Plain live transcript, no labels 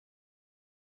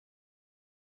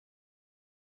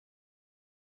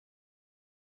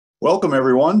Welcome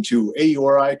everyone to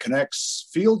AURI Connect's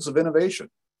Fields of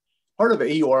Innovation, part of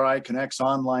AURI Connect's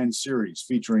online series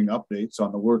featuring updates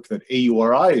on the work that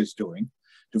AURI is doing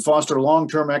to foster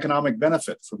long-term economic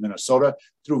benefit for Minnesota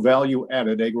through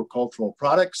value-added agricultural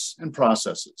products and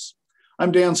processes.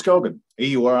 I'm Dan Scogan,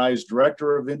 AURI's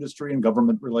Director of Industry and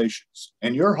Government Relations,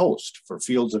 and your host for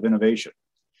Fields of Innovation.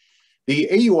 The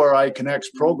AURI Connects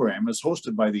program is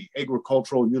hosted by the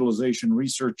Agricultural Utilization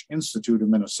Research Institute of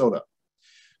Minnesota.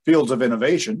 Fields of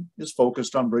Innovation is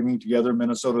focused on bringing together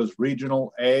Minnesota's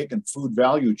regional ag and food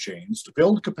value chains to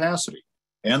build capacity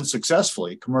and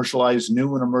successfully commercialize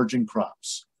new and emerging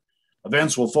crops.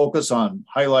 Events will focus on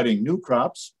highlighting new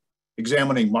crops,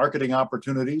 examining marketing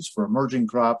opportunities for emerging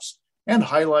crops, and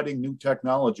highlighting new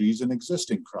technologies in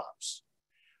existing crops.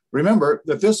 Remember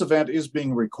that this event is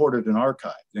being recorded and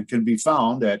archived and can be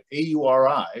found at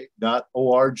auri.org.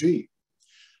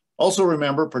 Also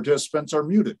remember, participants are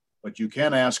muted, but you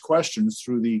can ask questions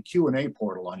through the Q&A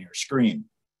portal on your screen.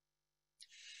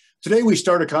 Today, we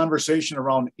start a conversation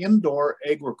around indoor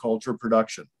agriculture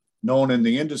production, known in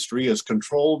the industry as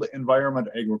Controlled Environment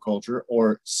Agriculture,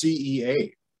 or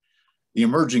CEA. The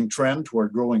emerging trend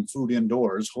toward growing food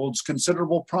indoors holds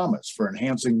considerable promise for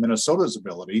enhancing Minnesota's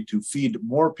ability to feed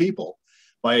more people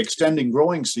by extending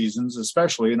growing seasons,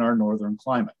 especially in our northern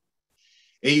climate.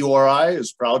 AURI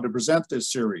is proud to present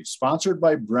this series, sponsored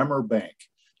by Bremer Bank,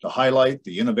 to highlight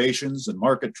the innovations and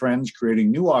market trends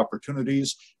creating new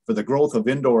opportunities for the growth of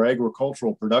indoor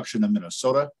agricultural production in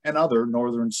Minnesota and other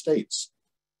northern states.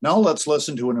 Now let's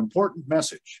listen to an important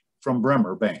message from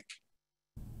Bremer Bank.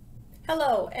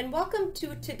 Hello, and welcome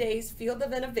to today's Field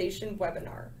of Innovation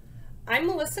webinar. I'm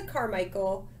Melissa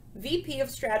Carmichael, VP of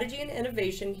Strategy and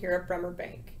Innovation here at Bremer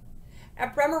Bank.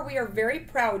 At Bremer, we are very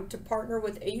proud to partner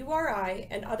with AURI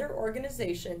and other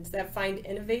organizations that find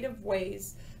innovative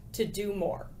ways to do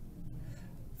more.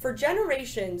 For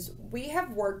generations, we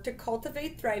have worked to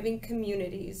cultivate thriving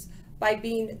communities by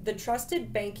being the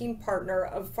trusted banking partner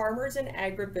of farmers and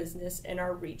agribusiness in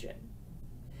our region.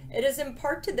 It is in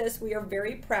part to this we are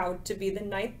very proud to be the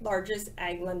 9th largest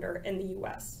ag lender in the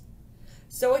U.S.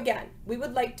 So again, we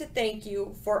would like to thank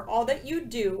you for all that you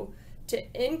do to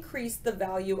increase the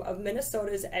value of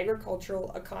Minnesota's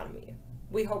agricultural economy.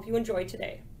 We hope you enjoy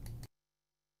today.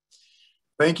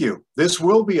 Thank you. This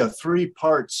will be a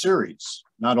three-part series,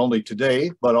 not only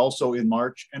today, but also in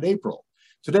March and April.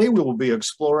 Today, we will be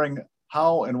exploring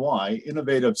how and why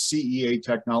innovative CEA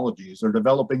technologies are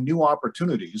developing new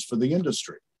opportunities for the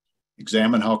industry.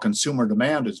 Examine how consumer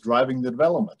demand is driving the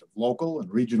development of local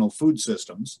and regional food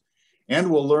systems, and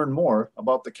we'll learn more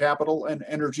about the capital and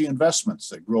energy investments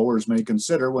that growers may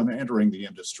consider when entering the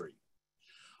industry.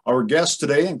 Our guests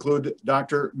today include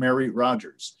Dr. Mary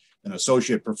Rogers, an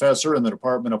associate professor in the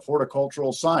Department of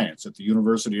Horticultural Science at the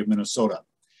University of Minnesota.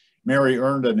 Mary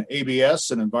earned an ABS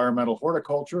in Environmental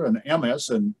Horticulture and MS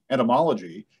in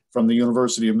Entomology from the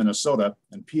University of Minnesota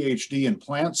and PhD in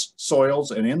Plants,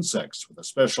 Soils, and Insects with a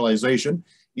specialization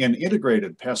in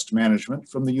Integrated Pest Management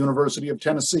from the University of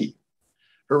Tennessee.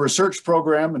 Her research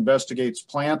program investigates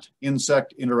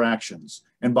plant-insect interactions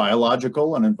and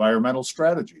biological and environmental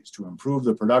strategies to improve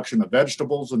the production of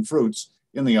vegetables and fruits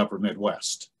in the upper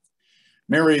Midwest.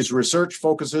 Mary's research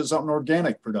focuses on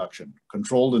organic production,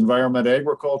 controlled environment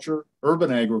agriculture, urban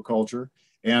agriculture,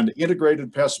 and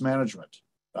integrated pest management.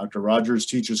 Dr. Rogers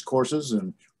teaches courses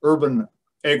in urban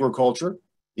agriculture,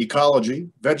 ecology,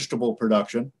 vegetable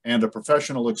production, and a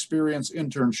professional experience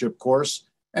internship course,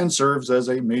 and serves as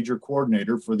a major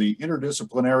coordinator for the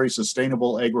Interdisciplinary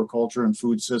Sustainable Agriculture and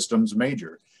Food Systems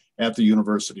major at the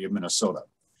University of Minnesota.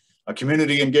 A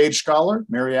community-engaged scholar,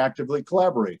 Mary actively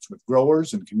collaborates with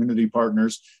growers and community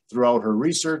partners throughout her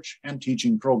research and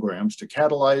teaching programs to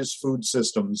catalyze food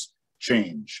systems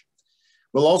change.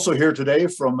 We'll also hear today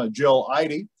from Jill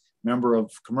Eide, member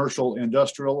of Commercial,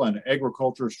 Industrial, and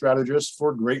Agriculture Strategist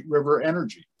for Great River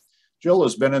Energy. Jill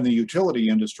has been in the utility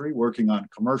industry working on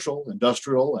commercial,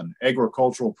 industrial, and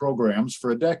agricultural programs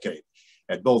for a decade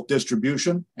at both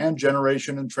distribution and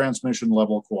generation and transmission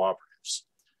level cooperatives.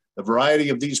 The variety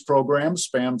of these programs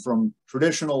span from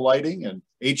traditional lighting and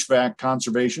HVAC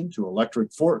conservation to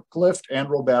electric forklift and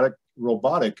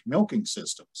robotic milking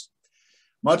systems.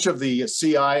 Much of the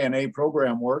CI&A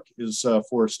program work is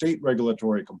for state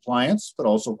regulatory compliance, but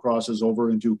also crosses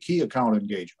over into key account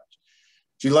engagement.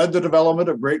 She led the development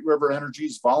of Great River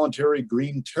Energy's voluntary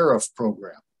green tariff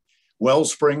program,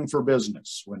 Wellspring for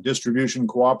Business, when distribution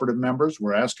cooperative members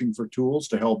were asking for tools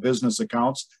to help business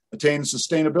accounts attain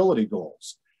sustainability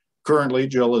goals. Currently,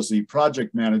 Jill is the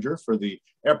project manager for the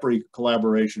EPRI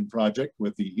collaboration project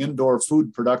with the Indoor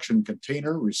Food Production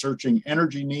Container, researching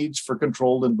energy needs for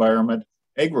controlled environment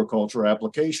agriculture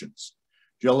applications.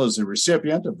 Jill is the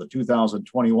recipient of the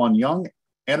 2021 Young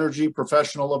Energy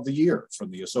Professional of the Year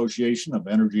from the Association of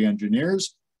Energy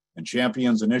Engineers and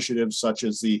champions initiatives such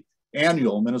as the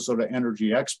annual Minnesota Energy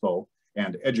Expo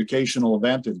and educational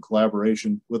event in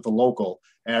collaboration with the local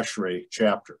ASHRAE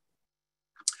chapter.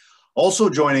 Also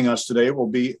joining us today will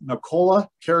be Nicola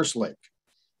Kerslake.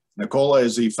 Nicola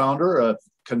is the founder of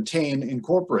Contain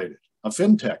Incorporated, a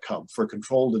fintech hub for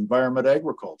controlled environment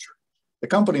agriculture. The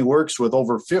company works with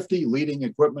over 50 leading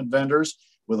equipment vendors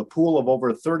with a pool of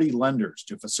over 30 lenders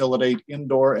to facilitate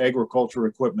indoor agriculture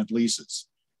equipment leases.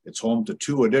 It's home to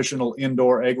 2 additional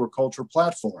indoor agriculture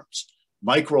platforms,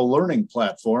 micro learning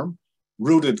platform,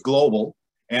 Rooted Global,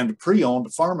 and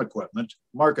pre-owned farm equipment,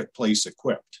 Marketplace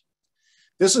Equipped.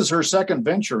 This is her second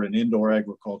venture in indoor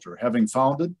agriculture, having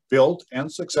founded, built,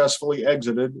 and successfully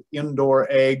exited Indoor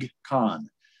Ag Con,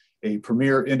 a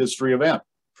premier industry event.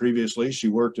 Previously, she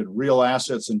worked in real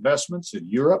assets investments in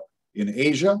Europe, in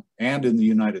Asia, and in the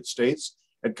United States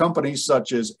at companies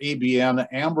such as ABN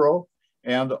AMRO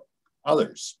and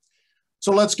others.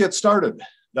 So let's get started.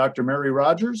 Dr. Mary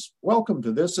Rogers, welcome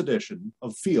to this edition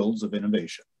of Fields of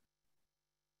Innovation.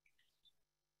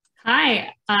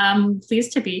 Hi, I'm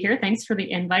pleased to be here. Thanks for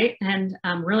the invite. And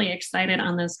I'm really excited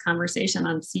on this conversation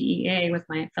on CEA with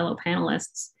my fellow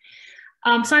panelists.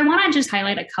 So I want to just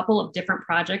highlight a couple of different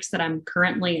projects that I'm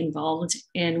currently involved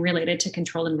in related to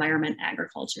controlled environment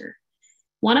agriculture.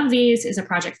 One of these is a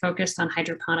project focused on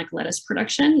hydroponic lettuce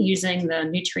production using the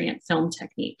nutrient film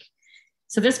technique.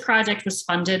 So this project was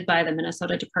funded by the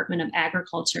Minnesota Department of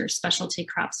Agriculture Specialty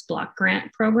Crops Block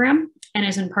Grant Program and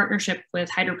is in partnership with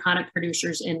hydroponic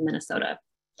producers in Minnesota.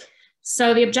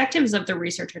 So the objectives of the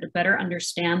research are to better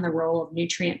understand the role of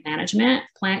nutrient management,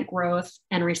 plant growth,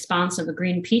 and response of the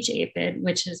green peach aphid,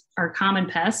 which are common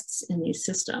pests in these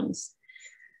systems.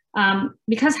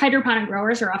 Because hydroponic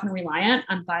growers are often reliant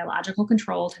on biological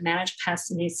control to manage pests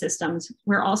in these systems,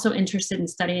 we're also interested in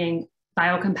studying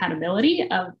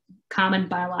biocompatibility of common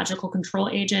biological control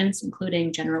agents,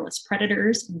 including generalist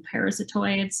predators and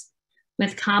parasitoids,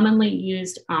 with commonly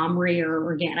used AURI or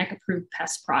organic approved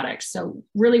pest products. So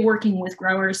really working with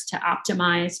growers to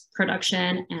optimize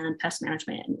production and pest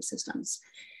management in these systems.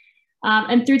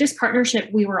 And through this partnership,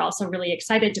 we were also really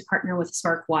excited to partner with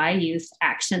SparkY Youth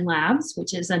Action Labs,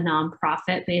 which is a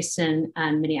nonprofit based in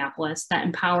Minneapolis that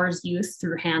empowers youth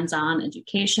through hands-on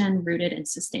education rooted in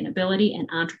sustainability and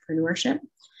entrepreneurship.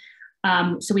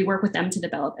 So we work with them to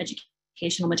develop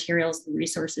educational materials and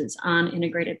resources on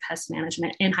integrated pest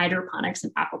management in hydroponics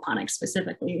and aquaponics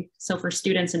specifically, so for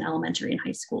students in elementary and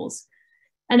high schools.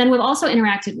 And then we've also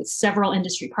interacted with several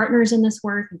industry partners in this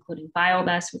work, including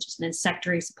BioBest, which is an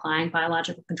insectary supplying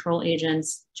biological control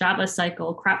agents, Java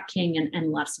Cycle, Crop King,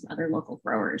 and lots of other local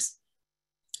growers.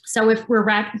 So if we're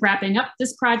wrapping up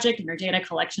this project and our data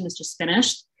collection is just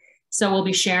finished, so we'll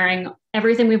be sharing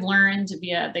everything we've learned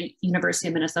via the University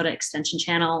of Minnesota Extension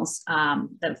channels,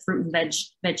 the Fruit and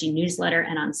Veggie newsletter,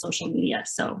 and on social media.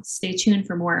 So stay tuned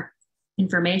for more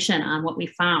information on what we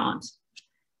found.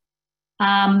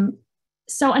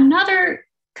 So another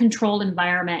controlled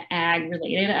environment ag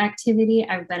related activity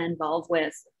I've been involved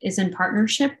with is in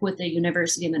partnership with the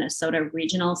University of Minnesota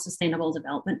Regional Sustainable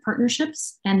Development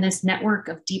Partnerships and this network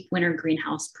of deep winter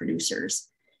greenhouse producers.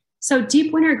 So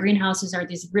deep winter greenhouses are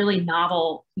these really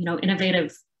novel,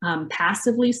 innovative,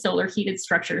 passively solar heated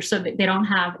structures so that they don't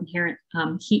have inherent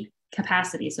heat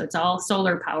capacity. So it's all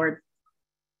solar powered,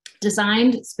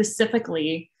 designed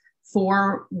specifically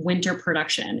for winter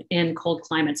production in cold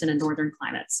climates and in northern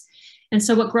climates. And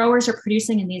so what growers are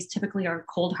producing in these typically are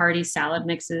cold hardy salad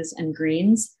mixes and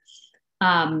greens.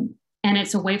 And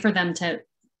it's a way for them to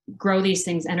grow these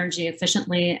things energy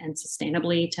efficiently and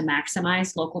sustainably to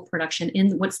maximize local production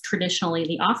in what's traditionally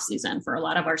the off season for a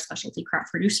lot of our specialty crop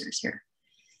producers here.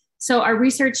 So our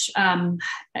research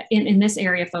in this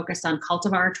area focused on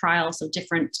cultivar trials, so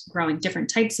growing different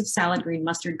types of salad green,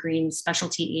 mustard greens,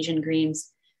 specialty Asian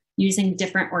greens, using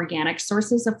different organic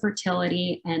sources of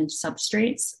fertility and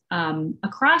substrates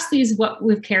across these, what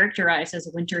we've characterized as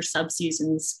winter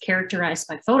subseasons characterized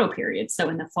by photoperiods. So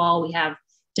in the fall, we have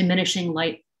diminishing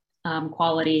light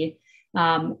quality.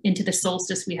 Into the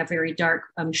solstice, we have very dark,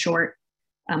 short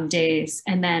days.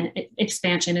 And then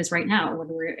expansion is right now when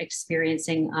we're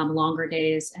experiencing longer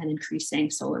days and increasing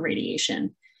solar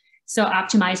radiation. So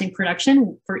optimizing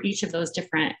production for each of those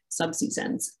different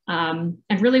subseasons and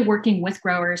really working with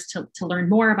growers to learn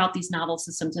more about these novel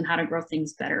systems and how to grow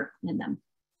things better in them.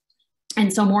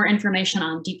 And so more information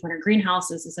on deep winter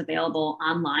greenhouses is available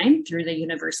online through the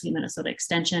University of Minnesota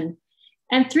Extension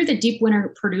and through the Deep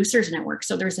Winter Producers Network.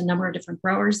 So there's a number of different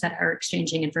growers that are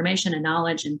exchanging information and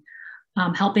knowledge and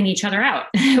helping each other out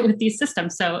with these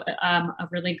systems. So a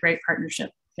really great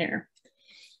partnership there.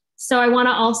 So I want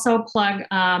to also plug,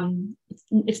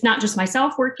 it's not just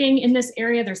myself working in this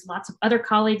area. There's lots of other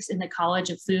colleagues in the College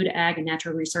of Food, Ag, and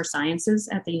Natural Resource Sciences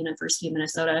at the University of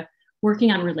Minnesota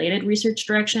working on related research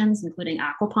directions, including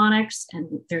aquaponics.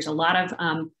 And there's a lot of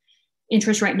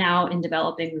interest right now in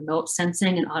developing remote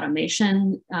sensing and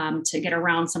automation to get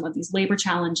around some of these labor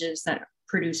challenges that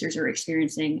producers are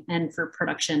experiencing and for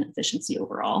production efficiency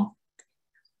overall.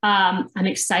 I'm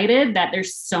excited that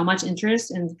there's so much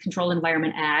interest in controlled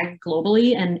environment ag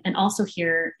globally and also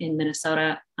here in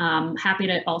Minnesota. Happy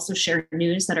to also share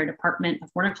news that our Department of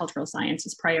Horticultural Science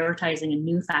is prioritizing a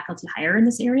new faculty hire in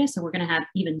this area. So we're going to have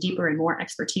even deeper and more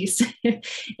expertise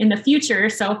in the future.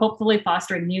 So hopefully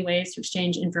fostering new ways to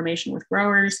exchange information with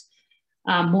growers,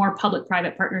 more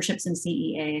public-private partnerships in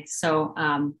CEA. So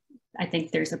I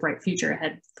think there's a bright future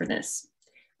ahead for this.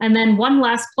 And then one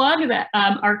last plug that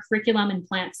our curriculum in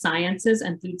plant sciences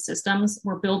and food systems,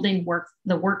 we're building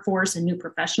the workforce and new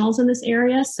professionals in this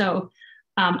area. So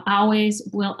always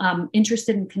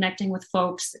interested in connecting with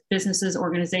folks, businesses,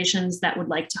 organizations that would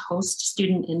like to host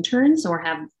student interns or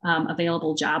have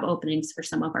available job openings for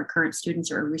some of our current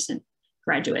students or a recent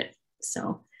graduate.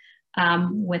 So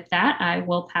with that, I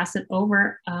will pass it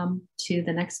over to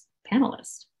the next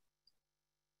panelist.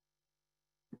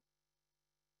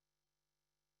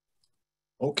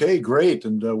 Okay, great.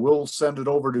 And we'll send it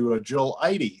over to Jill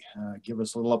Eide. Give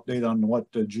us a little update on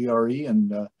what GRE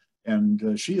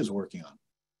and she is working on.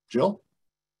 Jill?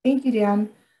 Thank you, Dan.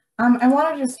 I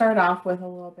wanted to start off with a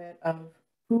little bit of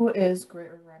who is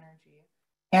Great River Energy.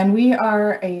 And we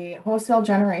are a wholesale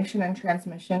generation and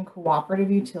transmission cooperative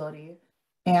utility.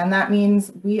 And that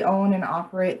means we own and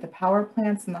operate the power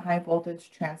plants and the high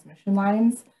voltage transmission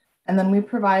lines. And then we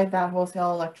provide that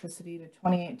wholesale electricity to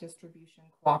 28 distribution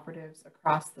cooperatives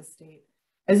across the state.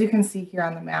 As you can see here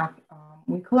on the map,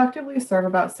 we collectively serve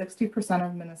about 60%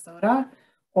 of Minnesota,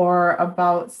 or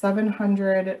about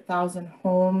 700,000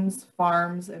 homes,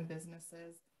 farms, and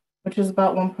businesses, which is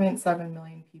about 1.7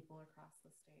 million people across the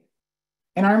state.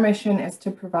 And our mission is to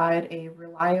provide a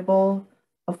reliable,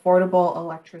 affordable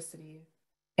electricity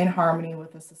in harmony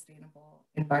with a sustainable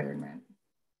environment.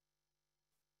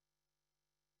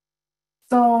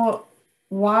 So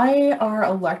why are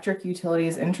electric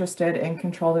utilities interested in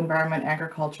controlled environment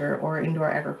agriculture or indoor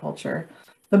agriculture?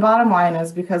 The bottom line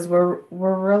is because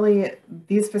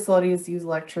these facilities use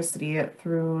electricity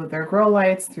through their grow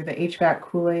lights, through the HVAC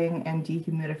cooling and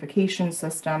dehumidification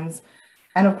systems,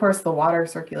 and of course the water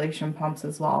circulation pumps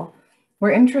as well.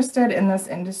 We're interested in this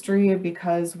industry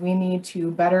because we need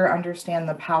to better understand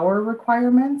the power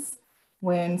requirements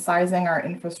when sizing our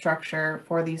infrastructure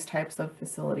for these types of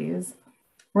facilities.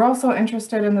 We're also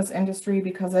interested in this industry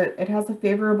because it has a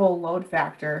favorable load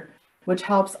factor, which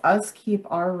helps us keep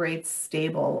our rates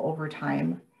stable over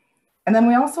time. And then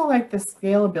we also like the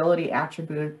scalability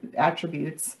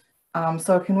attributes.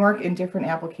 So it can work in different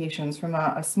applications, from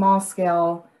a small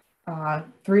scale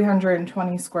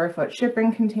 320 square foot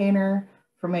shipping container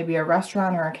for maybe a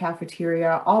restaurant or a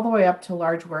cafeteria, all the way up to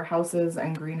large warehouses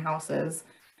and greenhouses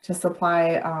to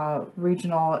supply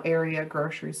regional area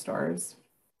grocery stores.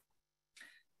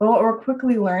 But what we're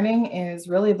quickly learning is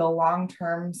really the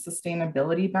long-term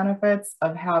sustainability benefits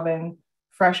of having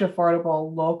fresh,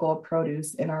 affordable, local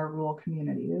produce in our rural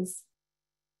communities.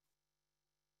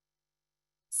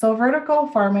 So vertical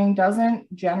farming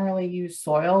doesn't generally use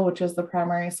soil, which is the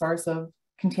primary source of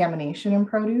contamination in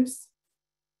produce.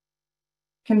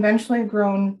 Conventionally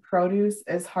grown produce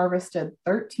is harvested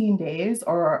 13 days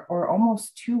or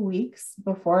almost 2 weeks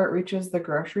before it reaches the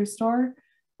grocery store,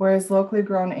 whereas locally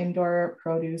grown indoor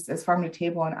produce is farm to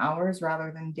table in hours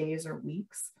rather than days or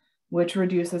weeks, which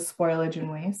reduces spoilage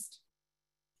and waste.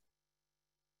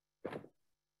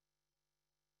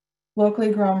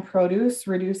 Locally grown produce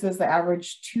reduces the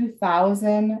average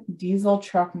 2,000 diesel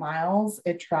truck miles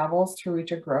it travels to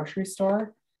reach a grocery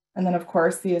store. And then of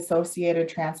course, the associated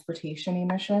transportation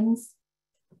emissions.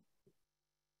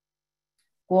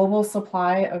 Global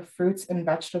supply of fruits and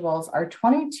vegetables are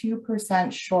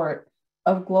 22% short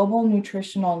of global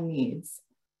nutritional needs.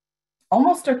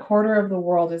 Almost a quarter of the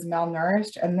world is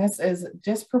malnourished, and this is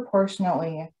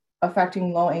disproportionately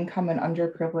affecting low-income and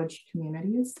underprivileged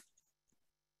communities.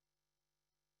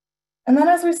 And then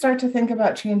as we start to think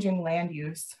about changing land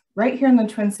use, right here in the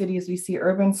Twin Cities, we see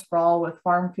urban sprawl with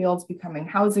farm fields becoming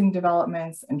housing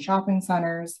developments and shopping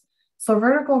centers. So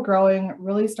vertical growing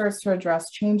really starts to address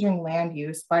changing land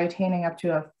use by attaining up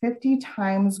to a 50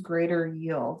 times greater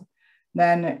yield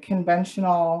than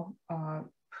conventional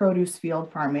produce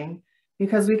field farming,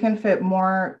 because we can fit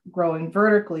more growing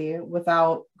vertically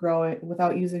without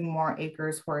using more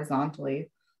acres horizontally,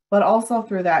 but also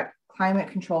through that climate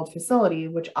controlled facility,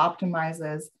 which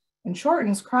optimizes and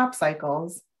shortens crop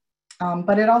cycles.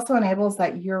 But it also enables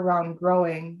that year-round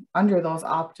growing under those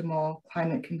optimal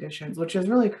climate conditions, which is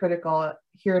really critical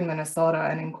here in Minnesota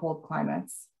and in cold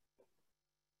climates.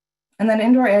 And then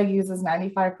indoor ag uses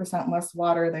 95% less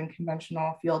water than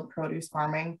conventional field produce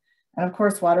farming. And of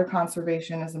course, water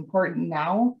conservation is important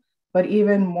now, but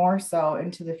even more so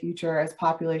into the future as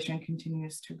population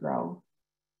continues to grow.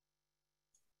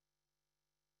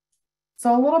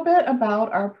 So a little bit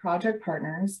about our project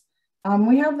partners.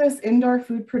 We have this indoor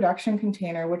food production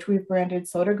container, which we've branded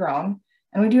Soda Grown,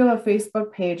 and we do have a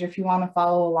Facebook page if you want to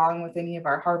follow along with any of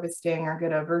our harvesting or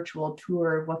get a virtual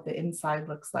tour of what the inside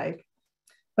looks like.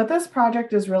 But this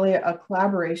project is really a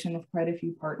collaboration with quite a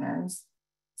few partners.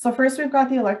 So first, we've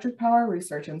got the Electric Power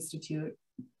Research Institute,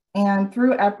 and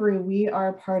through AURI, we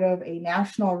are part of a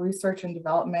national research and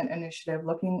development initiative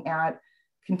looking at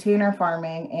container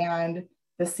farming and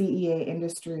the CEA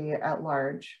industry at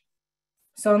large.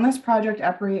 So in this project,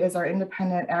 AURI is our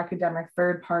independent academic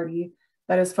third party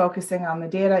that is focusing on the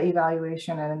data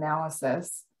evaluation and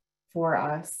analysis for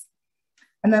us.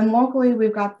 And then locally,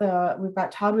 we've got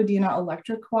Todd-Wadena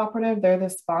Electric Cooperative. They're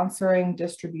the sponsoring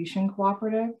distribution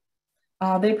cooperative.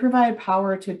 They provide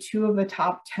power to 2 of the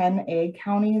top 10 ag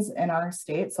counties in our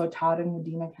state, so Todd and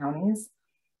Wadena counties.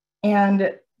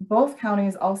 And both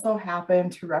counties also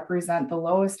happen to represent the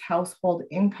lowest household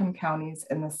income counties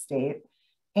in the state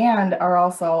and are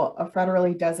also a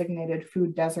federally designated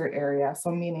food desert area,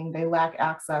 so meaning they lack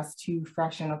access to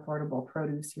fresh and affordable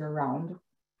produce year-round.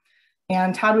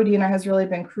 And Todd-Wadena has really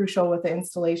been crucial with the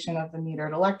installation of the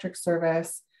metered electric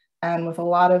service and with a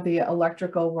lot of the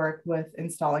electrical work with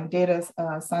installing data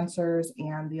sensors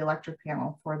and the electric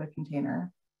panel for the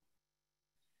container.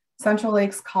 Central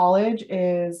Lakes College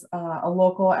is a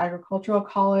local agricultural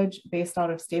college based out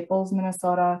of Staples,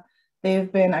 Minnesota.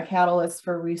 They've been a catalyst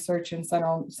for research in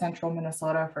central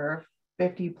Minnesota for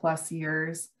 50+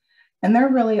 years. And they're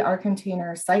really our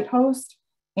container site host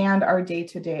and our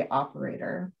day-to-day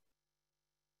operator.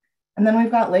 And then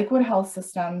we've got Lakewood Health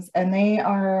Systems, and they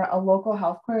are a local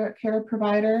health care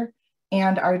provider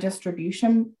and our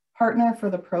distribution partner for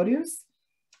the produce.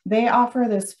 They offer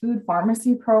this food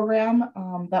pharmacy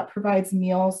program that provides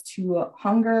meals to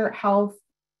hunger, health,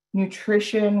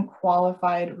 nutrition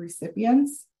qualified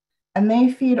recipients. And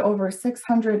they feed over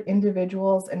 600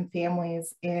 individuals and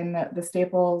families in the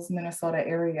Staples, Minnesota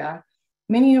area,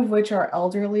 many of which are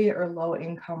elderly or low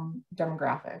income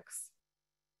demographics.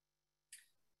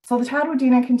 So the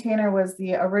Todd-Wadena container was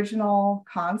the original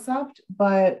concept,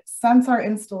 but since our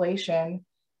installation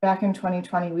back in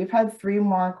 2020, we've had 3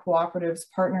 more cooperatives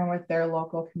partner with their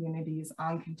local communities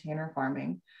on container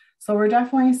farming. So we're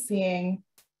definitely seeing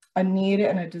a need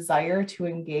and a desire to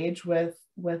engage with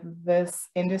this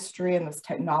industry and this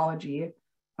technology,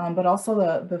 but also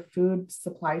the food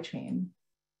supply chain.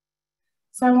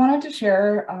 So I wanted to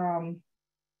share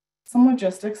some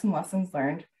logistics and lessons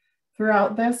learned.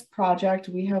 Throughout this project,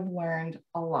 we have learned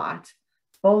a lot,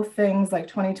 both things like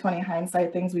 2020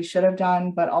 hindsight, things we should have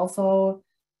done, but also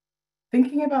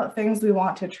thinking about things we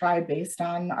want to try based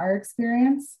on our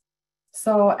experience.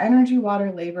 So energy,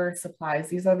 water, labor, supplies,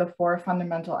 these are the 4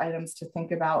 fundamental items to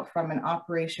think about from an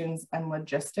operations and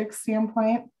logistics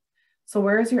standpoint. So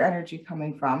where is your energy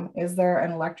coming from? Is there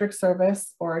an electric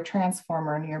service or a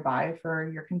transformer nearby for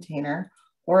your container?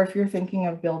 Or if you're thinking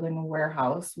of building a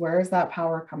warehouse, where is that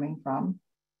power coming from?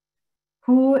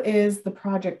 Who is the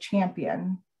project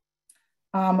champion?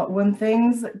 When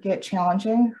things get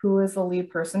challenging, who is the lead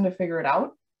person to figure it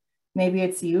out? Maybe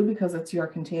it's you because it's your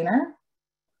container.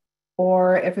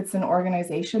 Or if it's an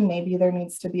organization, maybe there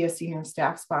needs to be a senior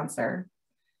staff sponsor.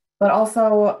 But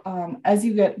also, as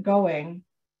you get going,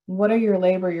 what are your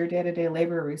day-to-day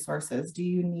labor resources? Do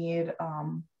you need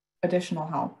additional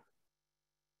help?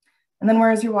 And then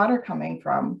where is your water coming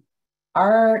from?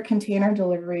 Our container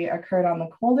delivery occurred on the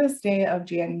coldest day of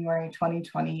January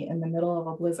 2020 in the middle of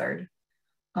a blizzard.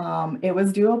 It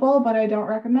was doable, but I don't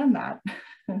recommend that.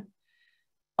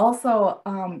 Also,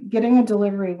 getting a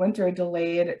delivery winter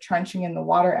delayed trenching in the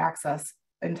water access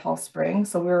until spring.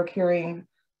 So we were carrying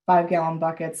 5-gallon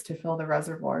buckets to fill the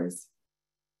reservoirs.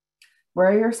 Where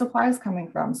are your supplies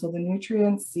coming from? So the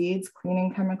nutrients, seeds,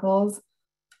 cleaning chemicals.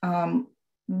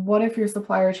 What if your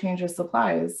supplier changes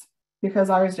supplies? Because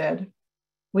ours did.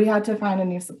 We had to find a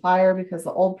new supplier because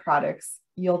the old products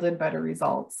yielded better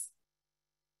results.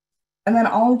 And then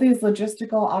all of these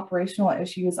logistical operational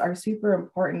issues are super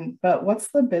important, but what's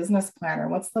the business plan or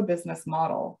what's the business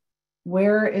model?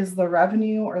 Where is the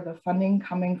revenue or the funding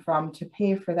coming from to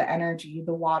pay for the energy,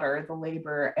 the water, the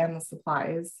labor, and the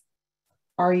supplies?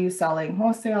 Are you selling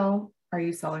wholesale? Are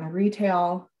you selling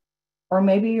retail? Or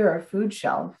maybe you're a food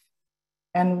shelf,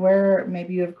 and where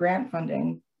maybe you have grant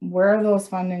funding. Where are those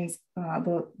fundings,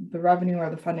 the revenue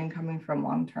or the funding coming from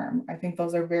long term? I think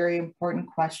those are very important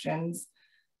questions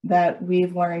that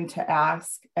we've learned to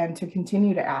ask and to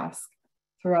continue to ask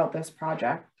throughout this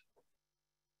project.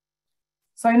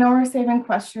 So I know we're saving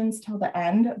questions till the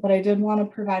end, but I did want to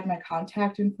provide my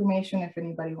contact information if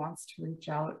anybody wants to reach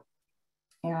out.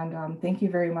 And thank you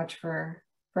very much for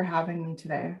having me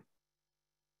today.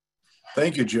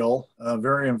 Thank you, Jill.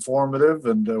 Very informative,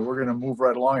 and we're going to move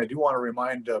right along. I do want to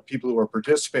remind people who are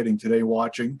participating today,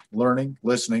 watching, learning,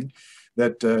 listening,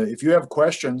 that if you have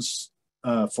questions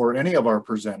for any of our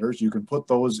presenters, you can put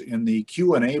those in the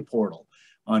Q&A portal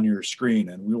on your screen,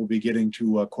 and we will be getting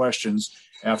to questions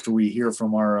after we hear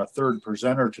from our third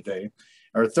presenter today.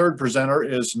 Our third presenter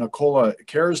is Nicola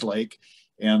Kerslake,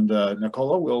 and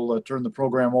Nicola, we'll turn the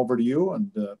program over to you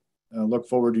and look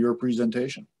forward to your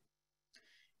presentation.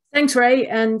 Thanks, Ray,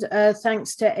 and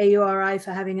thanks to AURI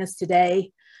for having us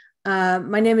today.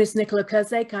 My name is Nicola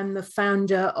Kerslake. I'm the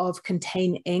founder of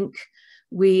Contain Inc.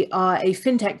 We are a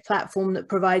fintech platform that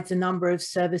provides a number of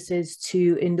services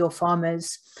to indoor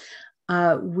farmers.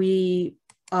 We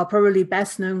are probably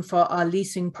best known for our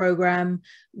leasing program,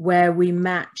 where we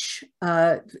match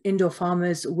indoor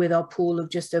farmers with our pool of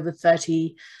just over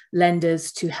 30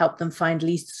 lenders to help them find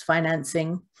lease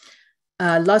financing.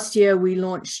 Last year, we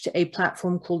launched a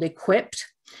platform called Equipped,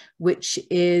 which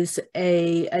is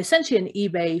essentially an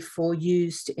eBay for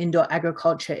used indoor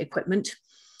agriculture equipment.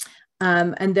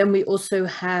 And then we also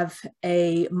have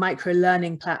a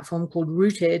micro-learning platform called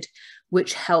Rooted,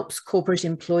 which helps corporate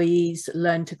employees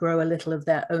learn to grow a little of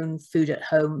their own food at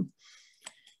home.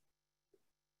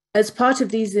 As part of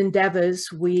these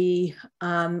endeavors, we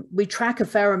track a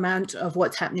fair amount of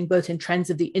what's happening both in trends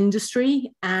of the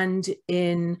industry and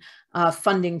in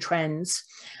funding trends.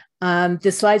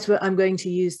 The slides I'm going to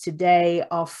use today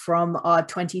are from our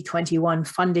 2021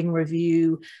 funding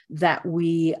review that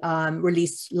we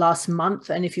released last month.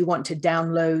 And if you want to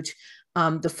download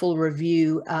the full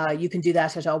review, you can do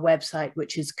that at our website,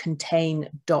 which is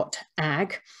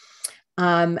contain.ag.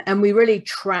 And we really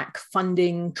track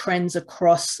funding trends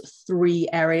across three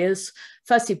areas.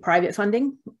 Firstly, private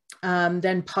funding,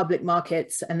 then public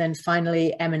markets, and then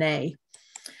finally M&A.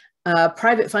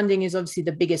 Private funding is obviously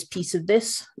the biggest piece of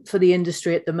this for the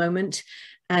industry at the moment,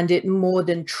 and it more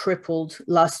than tripled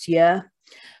last year.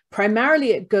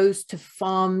 Primarily, it goes to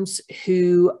farms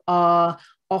who are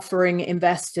offering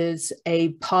investors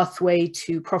a pathway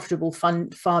to profitable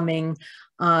farming,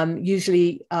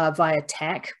 usually via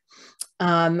tech.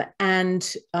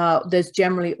 And there's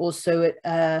generally also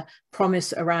a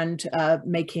promise around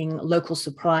making local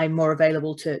supply more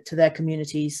available to their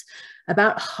communities.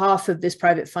 About half of this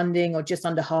private funding, or just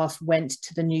under half, went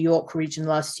to the New York region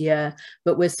last year,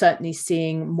 but we're certainly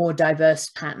seeing more diverse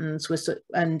patterns.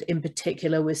 And in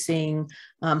particular, we're seeing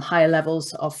higher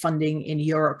levels of funding in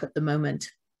Europe at the moment.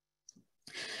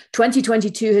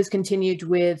 2022 has continued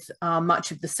with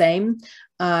much of the same.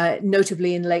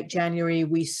 Notably, in late January,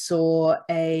 we saw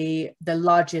the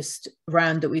largest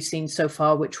round that we've seen so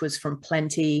far, which was from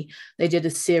Plenty. They did a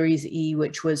Series E,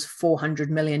 which was $400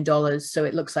 million. So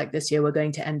it looks like this year we're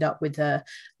going to end up with a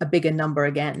bigger number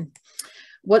again.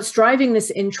 What's driving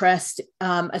this interest,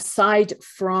 aside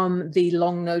from the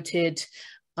long-noted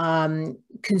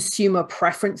consumer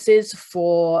preferences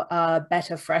for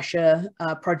better, fresher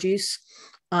produce,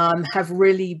 have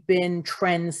really been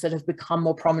trends that have become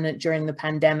more prominent during the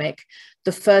pandemic.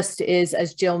 The first is,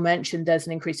 as Jill mentioned, there's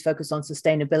an increased focus on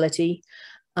sustainability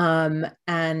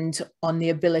and on the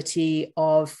ability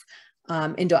of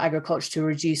indoor agriculture to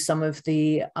reduce some of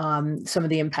the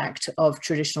impact of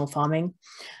traditional farming.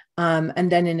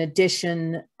 And then in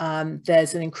addition,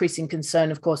 there's an increasing concern,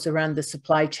 of course, around the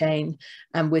supply chain.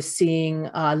 And we're seeing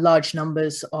large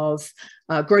numbers of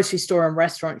grocery store and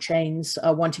restaurant chains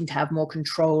wanting to have more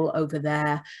control over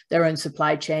their own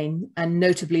supply chain. And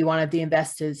notably, one of the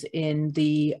investors in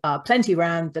the Plenty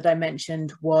round that I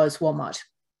mentioned was Walmart.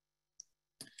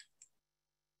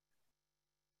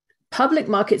 Public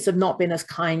markets have not been as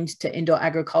kind to indoor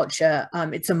agriculture.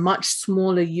 It's a much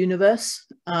smaller universe.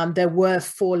 There were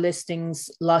 4 listings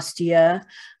last year,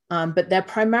 but they're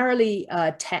primarily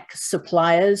tech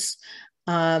suppliers,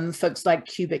 folks like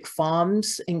Cubic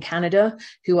Farms in Canada,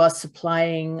 who are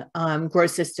supplying grow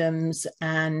systems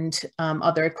and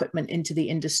other equipment into the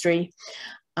industry.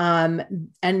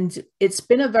 And it's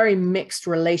been a very mixed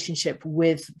relationship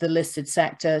with the listed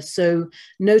sector. So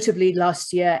notably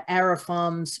last year, Aera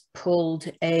Farms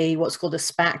pulled what's called a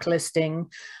SPAC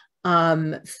listing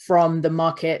from the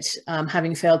market,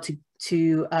 having failed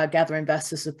to gather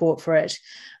investor support for it.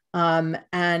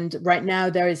 And right now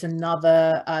there is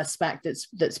another SPAC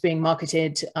that's being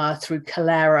marketed through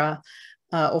Calera,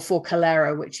 or for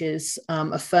Calera, which is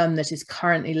a firm that is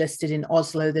currently listed in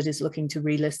Oslo that is looking to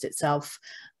relist itself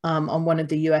on one of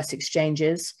the US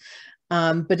exchanges.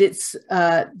 But it's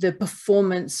the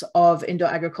performance of indoor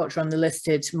agriculture on the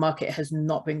listed market has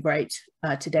not been great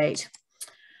to date.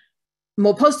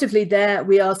 More positively there,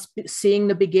 we are seeing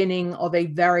the beginning of a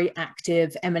very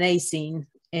active M&A scene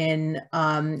in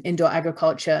indoor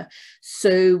agriculture.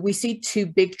 So we see two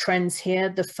big trends here.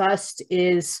 The first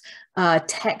is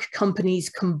tech companies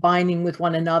combining with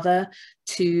one another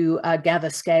to gather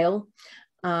scale.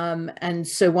 And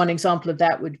so one example of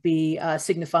that would be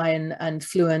Signify and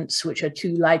Fluence, which are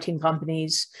two lighting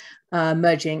companies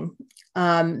merging.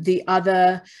 The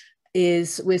other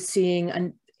is we're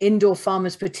seeing indoor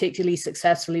farmers, particularly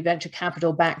successfully venture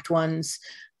capital backed ones,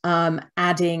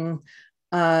 adding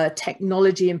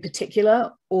technology in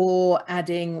particular, or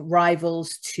adding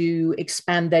rivals to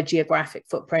expand their geographic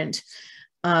footprint.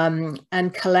 And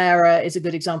Calera is a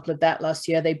good example of that. Last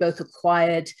year, they both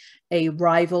acquired a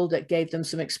rival that gave them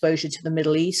some exposure to the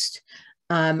Middle East,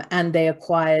 and they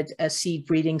acquired a seed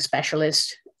breeding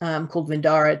specialist called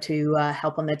Vindara to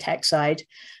help on their tech side.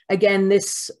 Again,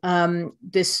 this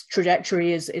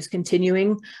trajectory is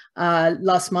continuing.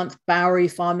 Last month,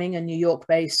 AURI Farming, a New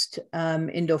York-based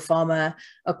indoor farmer,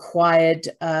 acquired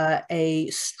a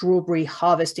strawberry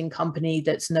harvesting company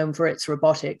that's known for its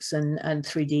robotics and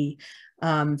 3D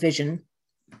vision.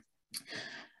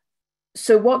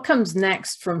 So what comes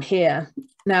next from here?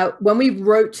 Now, when we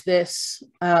wrote this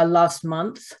last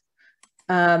month,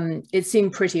 it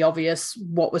seemed pretty obvious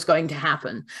what was going to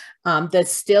happen.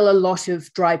 There's still a lot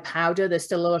of dry powder. There's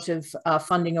still a lot of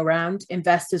funding around.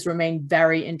 Investors remain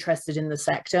very interested in the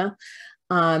sector.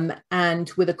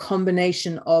 And with a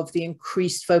combination of the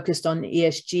increased focus on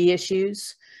ESG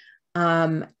issues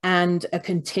and a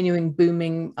continuing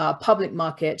booming public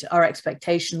market, our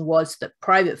expectation was that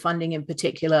private funding in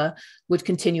particular would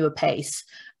continue apace.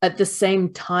 At the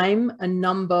same time, a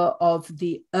number of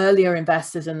the earlier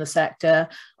investors in the sector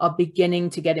are beginning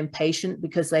to get impatient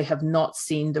because they have not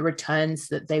seen the returns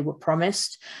that they were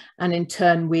promised. And in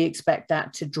turn, we expect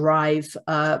that to drive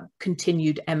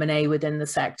continued M&A within the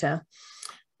sector.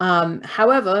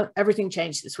 However, everything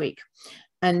changed this week.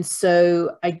 And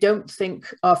so I don't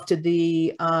think after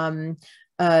the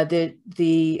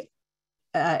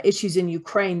issues in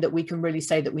Ukraine that we can really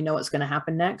say that we know what's going to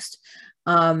happen next.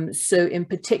 So in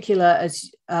particular,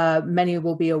 as many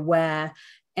will be aware,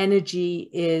 energy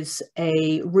is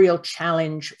a real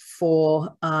challenge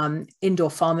for indoor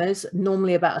farmers.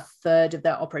 Normally about a third of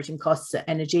their operating costs are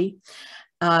energy.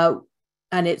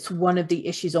 And it's one of the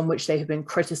issues on which they have been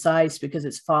criticized because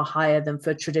it's far higher than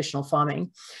for traditional farming.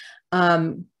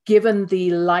 Given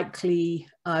the likely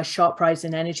sharp rise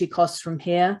in energy costs from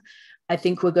here, I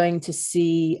think we're going to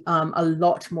see a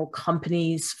lot more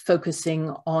companies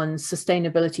focusing on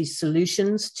sustainability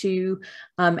solutions to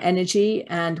energy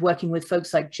and working with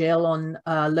folks like Jill on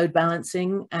load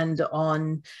balancing and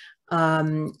on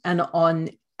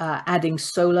adding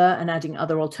solar and adding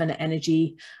other alternate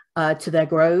energy to their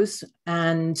grows.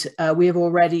 And we have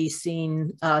already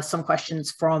seen some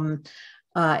questions from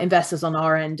investors on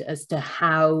our end as to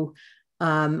how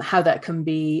that can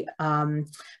be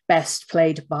best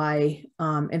played by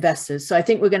investors. So I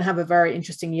think we're going to have a very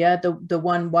interesting year. The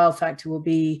one wild factor will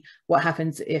be what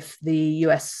happens if the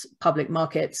US public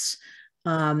markets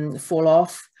fall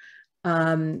off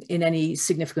in any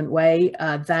significant way.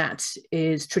 That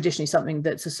is traditionally something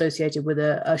that's associated with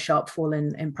a sharp fall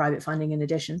in private funding in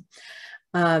addition.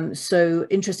 So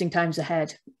interesting times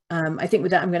ahead. I think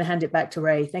with that, I'm going to hand it back to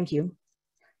Ray. Thank you.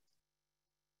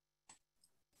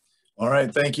 All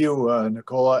right, thank you,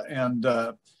 Nicola. And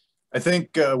I think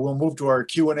we'll move to our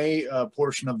Q&A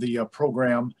portion of the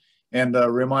program. And a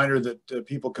reminder that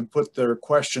people can put their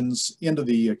questions into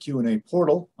the Q&A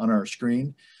portal on our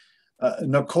screen.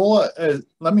 Nicola,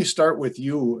 let me start with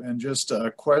you and just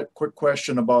a quick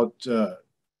question about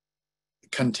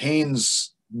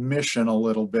Contain's mission a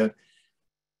little bit.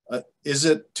 Is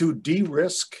it to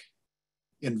de-risk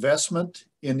investment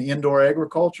in indoor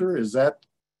agriculture? Is that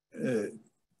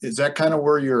kind of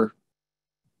where your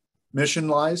mission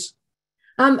lies?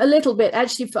 A little bit.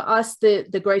 Actually, for us,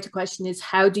 the greater question is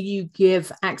how do you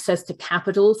give access to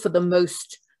capital for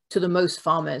to the most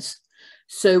farmers?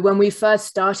 So when we first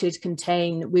started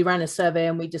Contain, we ran a survey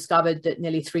and we discovered that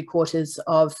nearly 3/4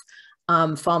 of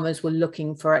farmers were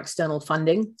looking for external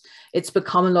funding. It's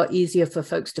become a lot easier for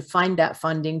folks to find that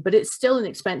funding, but it's still an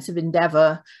expensive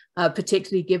endeavor,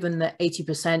 particularly given that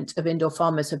 80% of indoor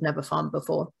farmers have never farmed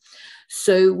before.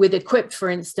 So with Equipped, for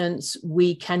instance,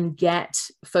 we can get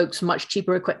folks much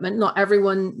cheaper equipment. Not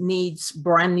everyone needs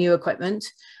brand new equipment.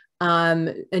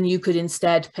 And you could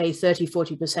instead pay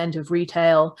 30–40% of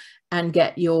retail and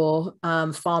get your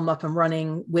farm up and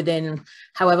running within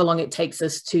however long it takes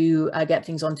us to get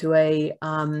things onto a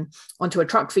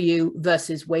truck for you,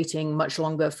 versus waiting much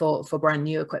longer for brand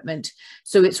new equipment.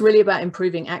 So it's really about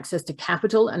improving access to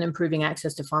capital and improving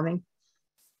access to farming.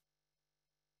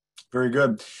 Very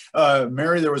good.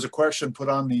 Mary, there was a question put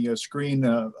on the screen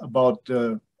about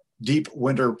deep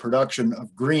winter production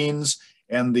of greens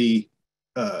and the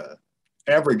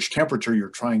average temperature you're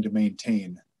trying to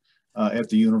maintain at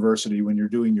the university when you're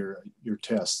doing your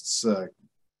tests. Do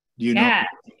you know?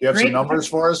 Do you have some numbers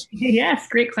for us? Yes,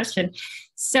 great question.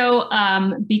 So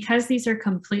because these are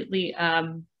completely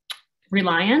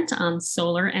reliant on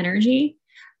solar energy,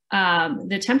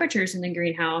 the temperatures in the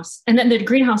greenhouse, and then the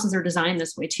greenhouses are designed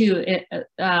this way too.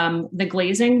 The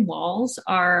glazing walls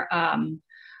are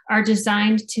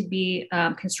designed to be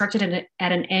constructed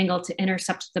at an angle to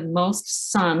intercept the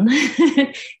most sun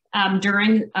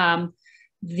during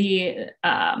the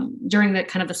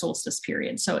kind of the solstice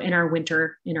period. So in our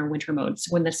winter modes,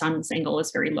 when the sun's angle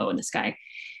is very low in the sky.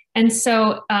 And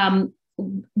so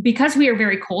because we are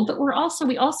very cold, but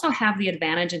we also have the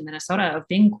advantage in Minnesota of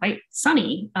being quite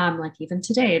sunny. Like even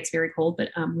today, it's very cold, but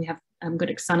we have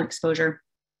good sun exposure.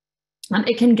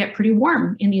 It can get pretty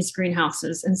warm in these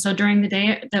greenhouses. And so during the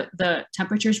day, the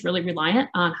temperature is really reliant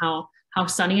on how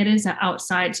sunny it is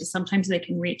outside. So sometimes they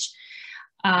can reach,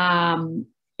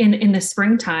 in the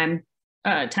springtime,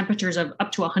 temperatures of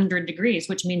up to 100 degrees,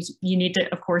 which means you need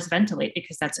to, of course, ventilate,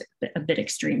 because that's a bit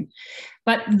extreme.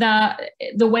 But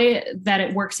the way that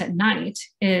it works at night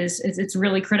is it's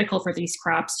really critical for these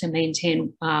crops to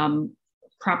maintain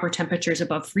proper temperatures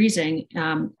above freezing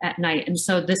at night. And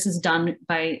so this is done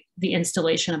by the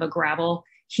installation of a gravel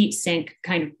heat sink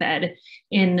kind of bed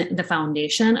in the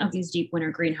foundation of these deep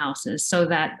winter greenhouses, so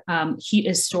that heat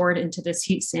is stored into this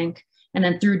heat sink, and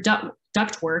then through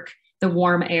ductwork, the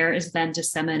warm air is then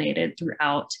disseminated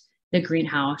throughout the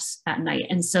greenhouse at night.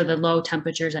 And so the low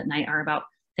temperatures at night are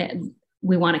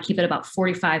we want to keep it about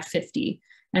 45–50.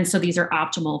 And so these are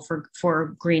optimal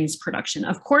for greens production.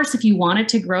 Of course, if you wanted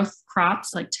to grow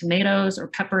crops like tomatoes or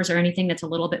peppers or anything that's a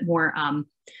little bit more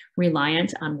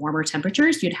reliant on warmer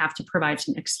temperatures, you'd have to provide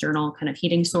some external kind of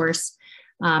heating source.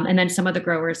 And then some of the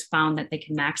growers found that they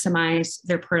can maximize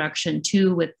their production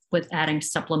too with adding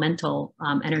supplemental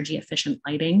energy efficient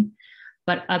lighting.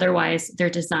 But otherwise, they're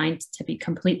designed to be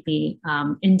completely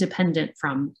independent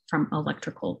from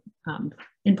electrical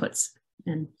inputs.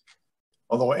 And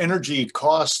although energy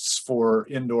costs for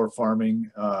indoor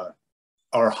farming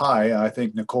are high, I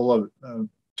think Nicola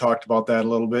talked about that a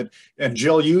little bit. And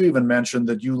Jill, you even mentioned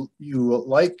that you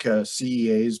like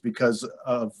CEAs because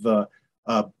of the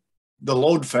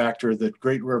load factor that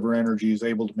Great River Energy is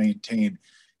able to maintain.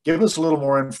 Give us a little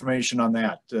more information on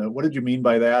that. What did you mean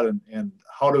by that, and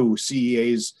how do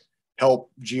CEAs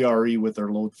help GRE with their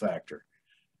load factor?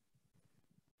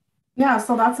 Yeah,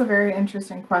 so that's a very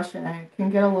interesting question. I can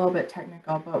get a little bit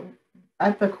technical, but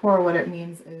at the core, what it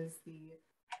means is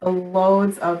the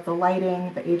loads of the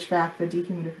lighting, the HVAC, the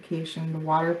dehumidification, the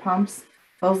water pumps,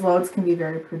 those loads can be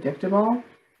very predictable.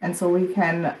 And so we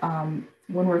can,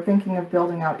 when we're thinking of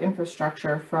building out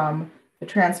infrastructure from the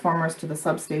transformers to the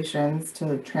substations to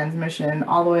the transmission,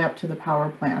 all the way up to the power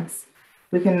plants,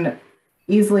 we can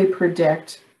easily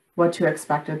predict what to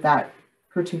expect at that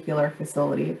particular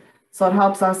facility. So it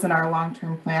helps us in our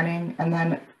long-term planning. And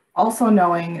then also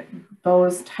knowing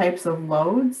those types of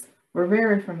loads, we're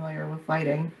very familiar with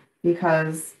lighting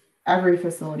because every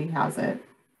facility has it.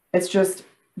 It's just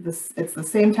it's the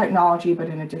same technology, but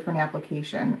in a different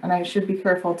application. And I should be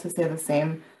careful to say the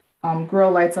same. Grow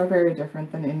lights are very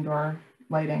different than indoor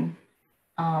lighting.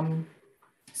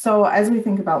 So as we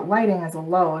think about lighting as a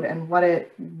load and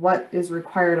what is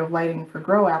required of lighting for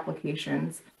grow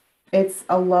applications, it's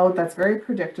a load that's very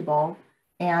predictable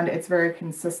and it's very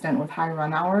consistent with high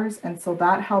run hours. And so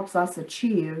that helps us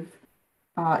achieve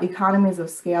economies of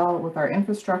scale with our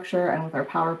infrastructure and with our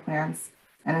power plants.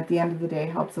 And at the end of the day,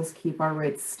 helps us keep our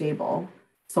rates stable.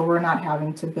 So we're not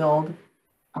having to build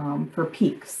for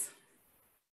peaks.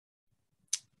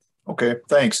 Okay,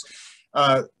 thanks.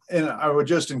 And I would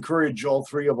just encourage all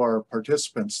three of our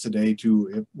participants today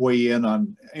to weigh in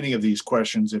on any of these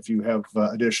questions if you have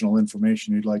additional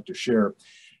information you'd like to share.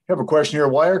 I have a question here.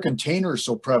 Why are containers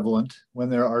so prevalent when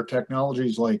there are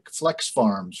technologies like Flex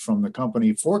Farms from the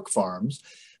company Fork Farms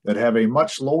that have a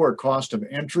much lower cost of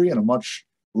entry and a much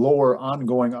lower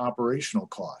ongoing operational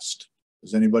cost?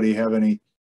 Does anybody have any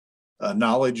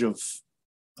knowledge of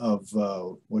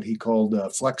what he called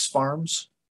Flex Farms?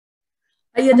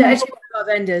 Yeah, they're actually one of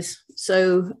our vendors.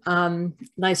 So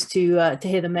nice to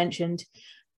hear them mentioned.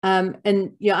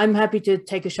 And yeah, I'm happy to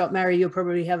take a shot. Mary, you'll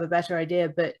probably have a better idea,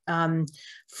 but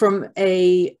from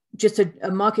just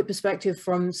a market perspective,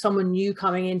 from someone new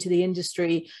coming into the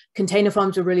industry, container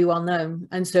farms are really well known.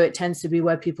 And so it tends to be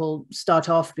where people start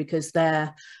off because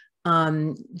they're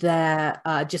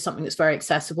just something that's very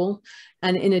accessible.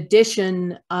 And in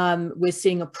addition, we're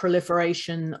seeing a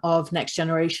proliferation of next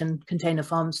generation container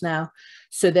farms now.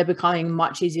 So they're becoming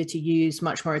much easier to use,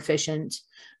 much more efficient.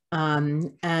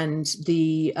 And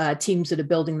the teams that are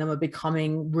building them are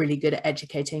becoming really good at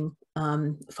educating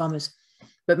farmers.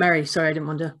 But Mary, sorry, I didn't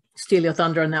want to steal your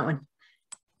thunder on that one.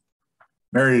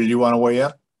 Mary, did you want to weigh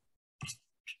in?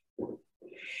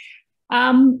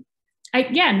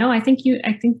 I think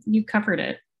you covered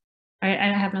it. I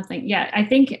have nothing. Yeah, I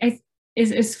think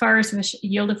as far as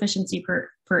yield efficiency per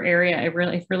area, I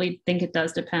really think it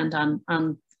does depend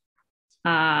on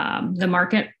the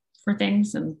market for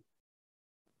things and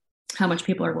how much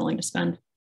people are willing to spend.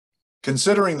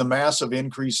 Considering the massive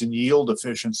increase in yield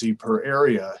efficiency per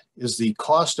area, is the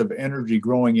cost of energy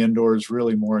growing indoors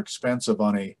really more expensive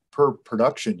on a per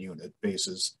production unit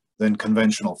basis than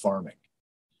conventional farming?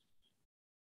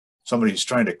 Somebody's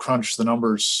trying to crunch the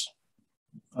numbers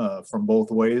from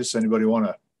both ways. Anybody want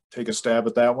to take a stab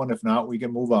at that one? If not, we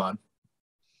can move on.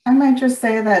 I might just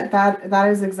say that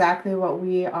is exactly what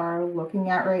we are looking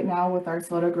at right now with our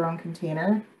soda grown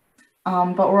container.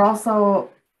 But we're also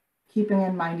keeping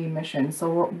in mind emissions.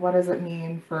 So what does it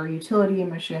mean for utility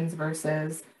emissions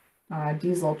versus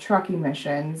diesel truck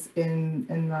emissions in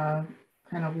the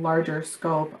kind of larger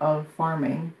scope of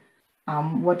farming?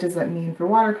 What does it mean for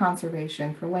water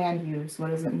conservation, for land use?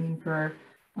 What does it mean for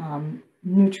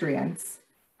nutrients?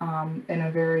 In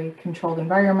a very controlled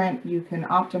environment, you can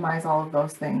optimize all of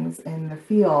those things. In the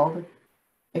field,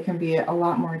 it can be a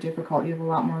lot more difficult. You have a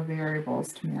lot more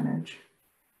variables to manage.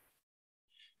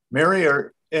 Mary,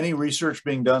 are any research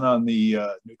being done on the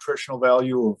nutritional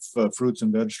value of fruits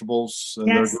and vegetables that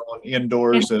are grown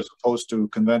indoors as opposed to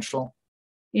conventional?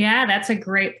 Yeah, that's a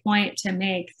great point to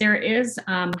make. There is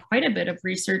quite a bit of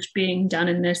research being done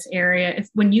in this area.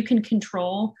 When you can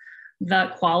control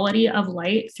the quality of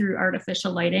light through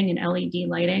artificial lighting and LED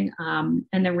lighting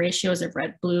and the ratios of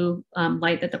red-blue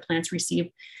light that the plants receive,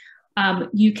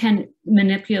 you can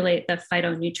manipulate the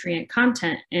phytonutrient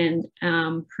content and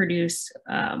produce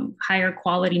higher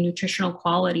quality, nutritional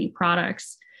quality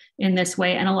products in this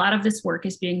way. And a lot of this work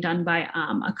is being done by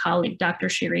a colleague, Dr.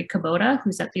 Sherry Kubota,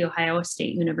 who's at the Ohio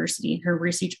State University. Her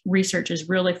research is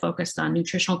really focused on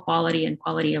nutritional quality and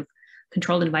quality of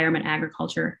controlled environment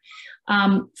agriculture.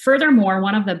 Furthermore,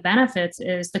 one of the benefits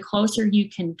is the closer you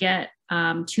can get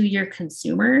to your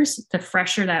consumers, the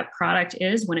fresher that product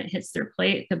is when it hits their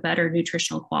plate, the better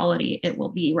nutritional quality it will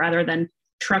be, rather than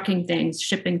trucking things,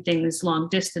 shipping things long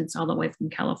distance all the way from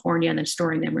California and then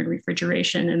storing them in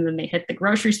refrigeration, and then they hit the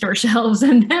grocery store shelves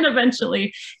and then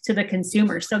eventually to the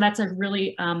consumer. So that's a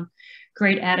really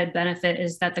great added benefit,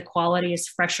 is that the quality is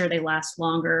fresher, they last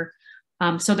longer.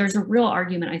 So there's a real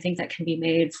argument, I think, that can be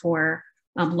made for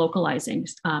localizing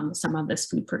some of this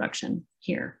food production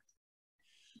here.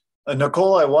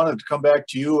 Nicole, I wanted to come back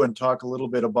to you and talk a little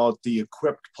bit about the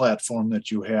Equipped platform that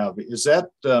you have. Is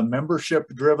that membership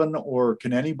driven, or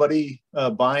can anybody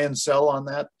buy and sell on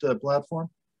that platform?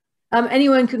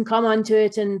 Anyone can come onto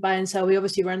it and buy and sell. We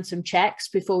obviously run some checks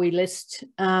before we list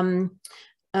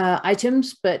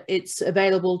items, but it's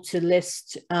available to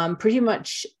list pretty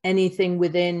much anything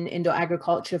within indoor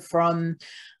agriculture, from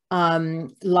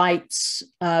lights,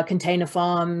 container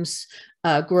farms,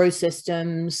 grow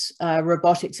systems,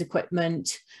 robotics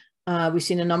equipment. We've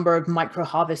seen a number of micro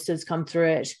harvesters come through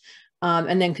it,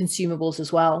 and then consumables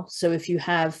as well. So if you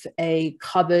have a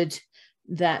cupboard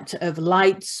that of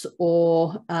lights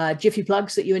or jiffy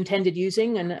plugs that you intended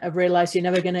using and have realized you're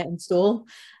never going to install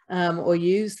or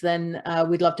use, then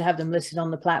we'd love to have them listed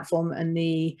on the platform, and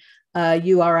the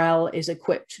URL is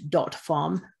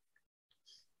equipped.farm.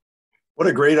 What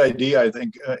a great idea, I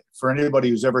think, for anybody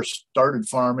who's ever started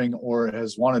farming or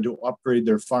has wanted to upgrade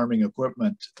their farming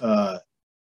equipment.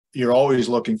 You're always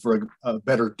looking for a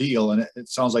better deal, and it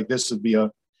sounds like this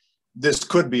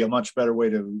could be a much better way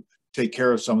to take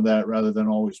care of some of that rather than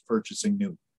always purchasing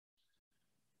new.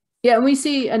 Yeah, and we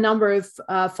see a number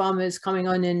of farmers coming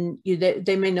on, and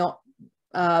they may not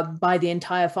buy the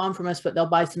entire farm from us, but they'll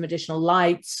buy some additional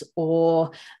lights,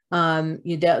 or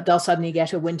they'll suddenly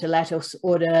get a winter lettuce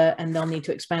order and they'll need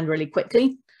to expand really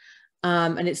quickly.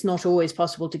 And it's not always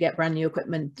possible to get brand new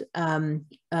equipment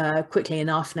quickly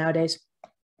enough nowadays.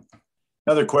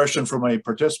 Another question from a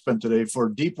participant today: for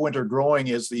deep winter growing,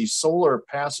 is the solar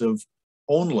passive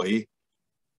only,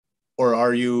 or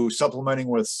are you supplementing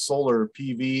with solar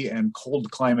PV and cold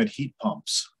climate heat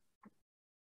pumps?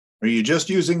 Are you just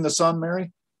using the sun,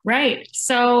 Mary? Right.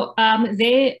 So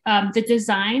the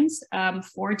designs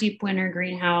for deep winter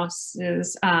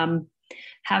greenhouses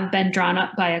have been drawn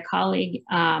up by a colleague,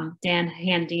 Dan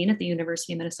Handine at the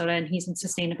University of Minnesota, and he's in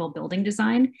sustainable building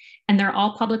design. And they're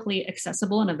all publicly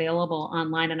accessible and available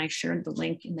online. And I shared the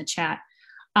link in the chat.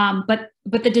 But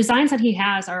the designs that he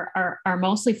has are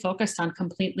mostly focused on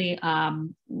completely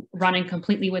running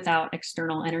completely without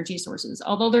external energy sources.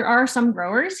 Although there are some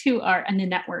growers who are in the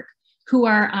network who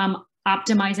are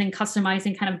optimizing,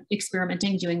 customizing, kind of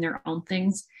experimenting, doing their own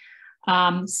things.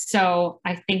 So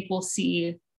I think we'll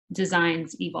see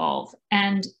designs evolve.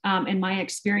 And in my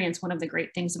experience, one of the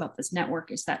great things about this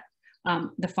network is that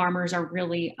the farmers are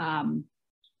really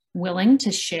willing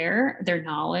to share their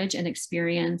knowledge and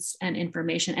experience and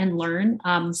information and learn,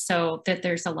 so that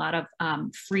there's a lot of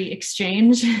free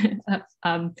exchange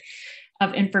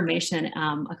of information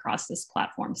across this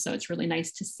platform. So it's really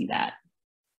nice to see that,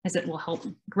 as it will help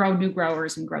grow new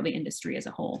growers and grow the industry as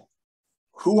a whole.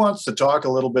 Who wants to talk a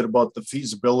little bit about the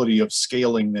feasibility of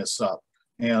scaling this up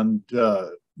and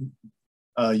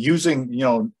using,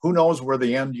 who knows where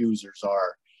the end users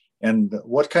are, and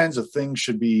what kinds of things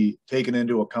should be taken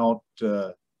into account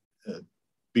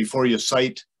before you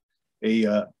cite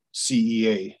a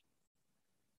CEA?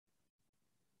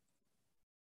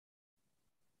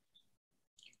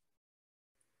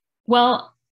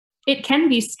 Well, it can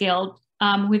be scaled.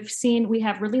 We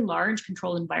have really large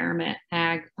controlled environment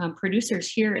ag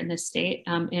producers here in the state,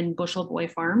 in Bushel Boy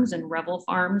Farms and Revel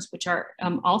Farms, which are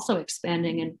also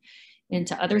expanding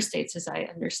into other states, as I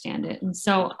understand it. And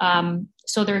so,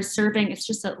 so they're serving, it's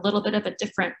just a little bit of a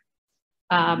different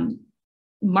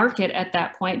market at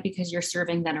that point, because you're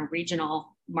serving then a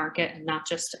regional market and not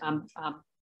just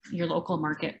your local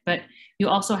market. But you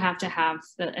also have to have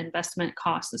the investment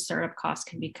costs, the startup costs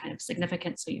can be kind of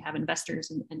significant. So you have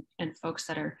investors and folks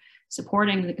that are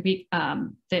supporting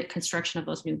the construction of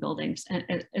those new buildings,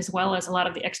 and as well as a lot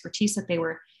of the expertise that they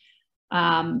were,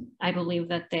 I believe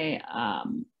that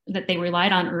they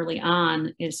relied on early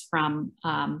on is from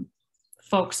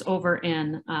folks over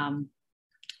in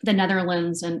the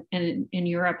Netherlands and in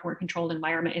Europe, where controlled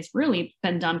environment has really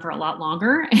been done for a lot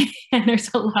longer. And there's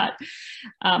a lot,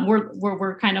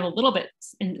 we're kind of a little bit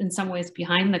in some ways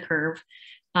behind the curve,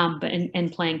 but in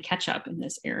playing catch up in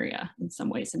this area in some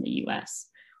ways in the US.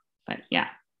 But yeah.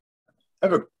 I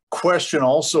have a question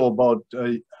also about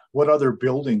what other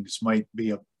buildings might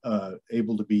be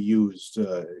able to be used.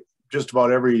 Just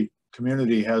about every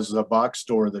community has a box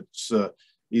store that's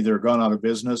either gone out of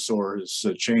business or has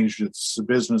changed its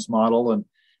business model. And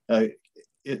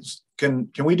can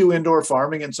we do indoor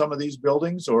farming in some of these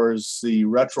buildings, or is the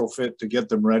retrofit to get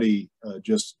them ready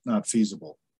just not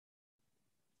feasible?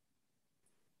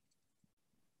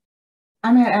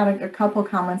 I'm going to add a couple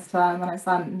comments to that, and then I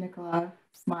saw Nicola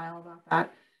smile about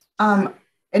that.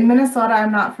 In Minnesota,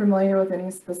 I'm not familiar with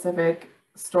any specific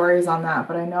stories on that,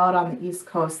 but I know out on the East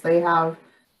Coast, they have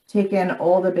taken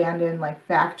old abandoned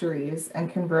factories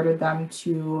and converted them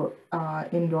to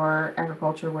indoor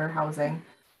agriculture warehousing.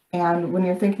 And when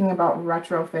you're thinking about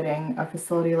retrofitting a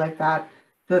facility like that,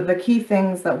 the key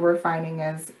things that we're finding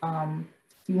is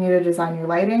you need to design your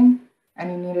lighting,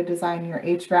 and you need to design your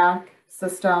HVAC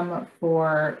system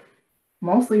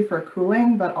mostly for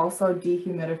cooling, but also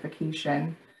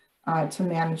dehumidification to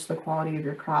manage the quality of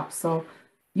your crops. So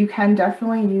you can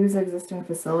definitely use existing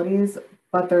facilities,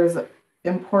 but there's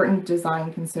important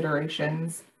design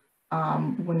considerations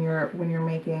when you're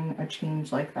making a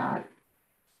change like that.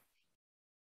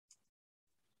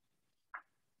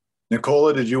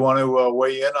 Nicola, did you want to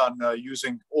weigh in on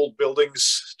using old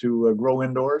buildings to grow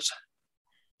indoors?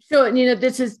 Sure.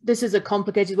 This is a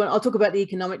complicated one. I'll talk about the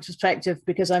economic perspective,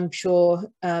 because I'm sure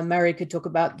Mary could talk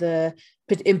about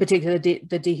in particular the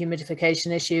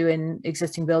dehumidification issue in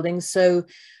existing buildings. So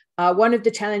one of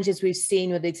the challenges we've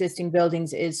seen with existing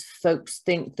buildings is folks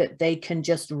think that they can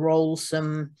just roll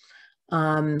some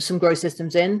grow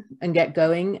systems in and get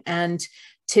going. And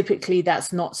typically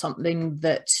that's not something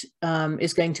that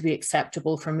is going to be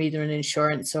acceptable from either an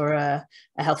insurance or a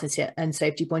health and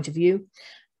safety point of view.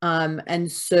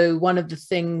 And so one of the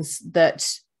things that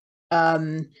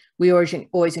we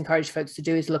always encourage folks to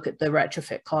do is look at the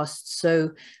retrofit costs.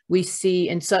 So we see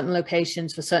in certain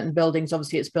locations for certain buildings,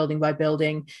 obviously it's building by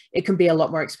building, it can be a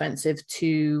lot more expensive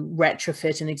to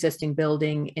retrofit an existing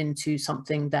building into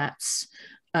something that's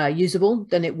usable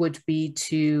than it would be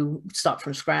to start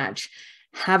from scratch.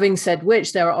 Having said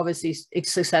which, there are obviously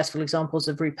successful examples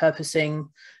of repurposing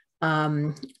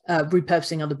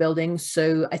other buildings.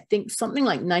 So I think something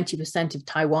like 90% of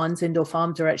Taiwan's indoor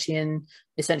farms are actually in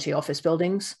essentially office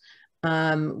buildings.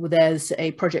 There's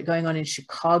a project going on in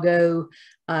Chicago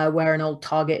where an old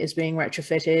Target is being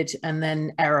retrofitted, and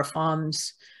then Era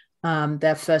Farms,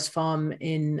 their first farm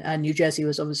in New Jersey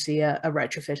was obviously a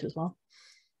retrofit as well.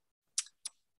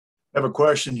 I have a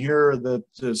question here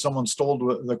that someone stole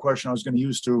the question I was going to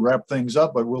use to wrap things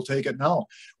up, but we'll take it now.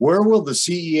 Where will the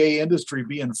CEA industry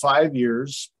be in 5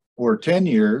 years or 10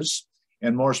 years?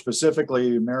 And more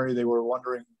specifically, Mary, they were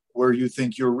wondering where you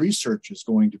think your research is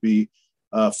going to be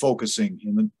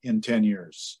focusing in 10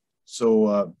 years.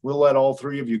 So we'll let all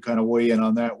three of you kind of weigh in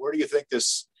on that. Where do you think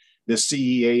this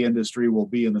CEA industry will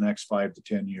be in the next 5 to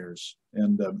 10 years?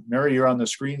 And Mary, you're on the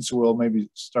screen, so we'll maybe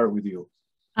start with you.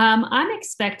 I'm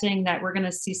expecting that we're going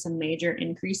to see some major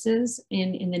increases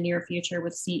in the near future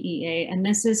with CEA, and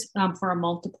this is for a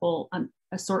multiple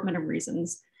assortment of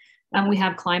reasons. We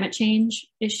have climate change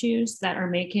issues that are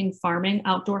making farming,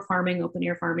 outdoor farming, open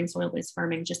air farming, soil-based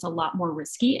farming just a lot more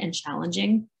risky and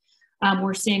challenging.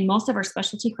 We're seeing most of our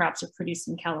specialty crops are produced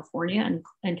in California,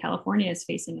 and California is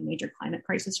facing a major climate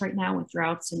crisis right now with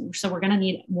droughts, and so we're going to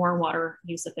need more water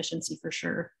use efficiency for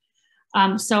sure.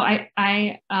 So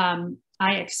I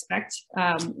expect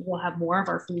we'll have more of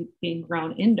our food being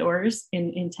grown indoors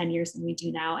in 10 years than we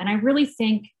do now. And I really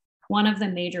think one of the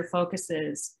major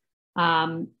focuses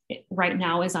right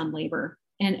now is on labor.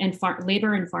 And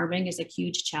labor in farming is a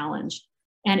huge challenge.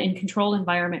 And in controlled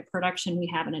environment production, we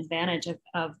have an advantage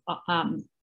of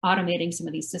automating some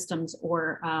of these systems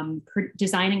or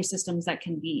designing systems that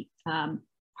can be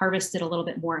harvested a little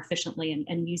bit more efficiently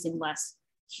and using less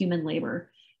human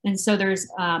labor. And so there's,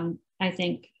 I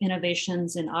think,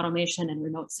 innovations in automation and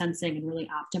remote sensing and really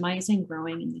optimizing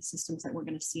growing in these systems that we're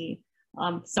going to see.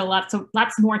 So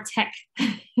lots more tech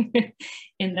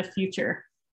in the future.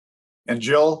 And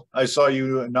Jill, I saw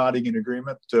you nodding in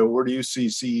agreement. Where do you see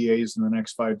CEAs in the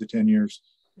next 5 to 10 years?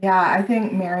 Yeah, I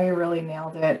think Mary really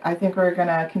nailed it. I think we're going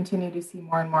to continue to see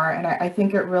more and more. And I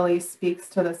think it really speaks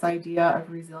to this idea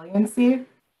of resiliency.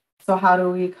 So how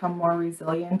do we become more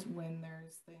resilient when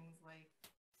there's things like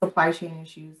supply chain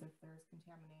issues, if there's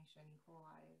contamination, E.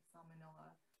 coli, salmonella.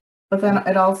 But then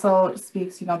it also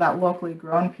speaks, that locally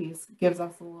grown piece gives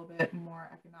us a little bit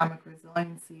more economic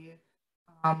resiliency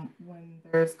when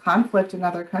there's conflict in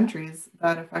other countries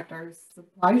that affect our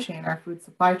supply chain, our food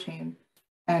supply chain.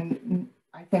 And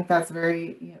I think that's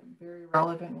very, very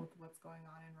relevant with what's going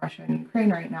on in Russia and Ukraine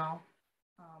right now.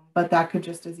 But that could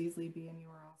just as easily be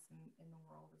anywhere else in the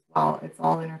world as well. It's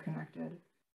all interconnected.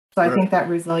 So I think that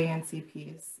resiliency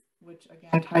piece, which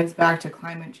again ties back to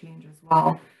climate change as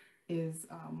well, is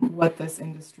what this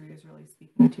industry is really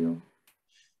speaking to.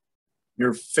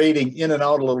 You're fading in and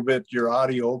out a little bit, your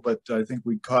audio, but I think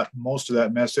we caught most of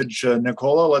that message.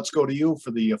 Nicola, let's go to you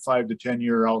for the 5 to 10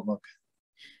 year outlook.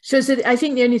 So I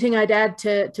think the only thing I'd add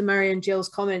to Mary and Jill's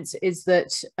comments is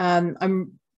that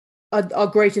our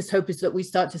greatest hope is that we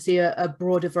start to see a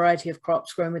broader variety of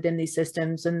crops grown within these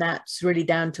systems, and that's really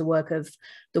down to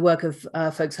the work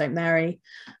of folks like Mary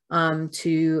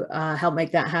to help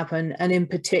make that happen. And in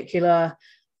particular,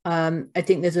 I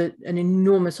think there's an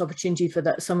enormous opportunity for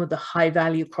some of the high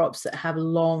value crops that have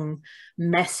long,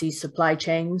 messy supply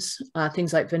chains,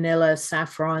 things like vanilla,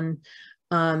 saffron,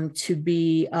 to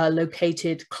be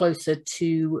located closer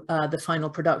to the final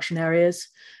production areas.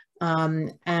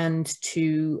 And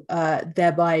to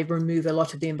thereby remove a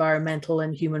lot of the environmental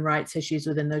and human rights issues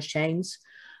within those chains.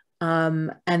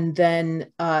 And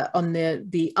then on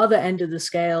the other end of the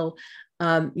scale,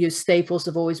 staples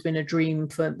have always been a dream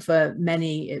for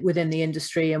many within the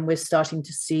industry, and we're starting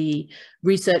to see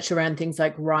research around things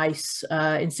like rice.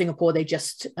 In Singapore, they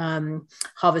just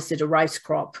harvested a rice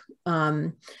crop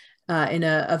in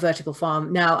a vertical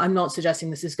farm. Now, I'm not suggesting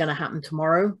this is going to happen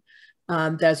tomorrow.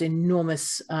 There's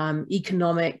enormous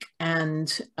economic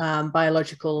and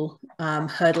biological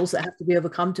hurdles that have to be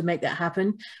overcome to make that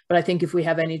happen. But I think if we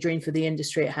have any dream for the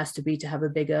industry, it has to be to have a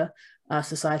bigger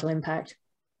societal impact.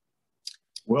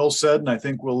 Well said, and I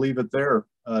think we'll leave it there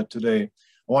today. I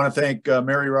want to thank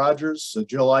Mary Rogers,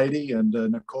 Jill Eide, and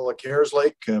Nicola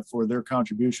Kerslake for their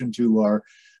contribution to our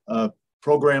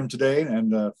program today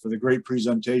and for the great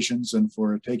presentations and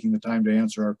for taking the time to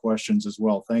answer our questions as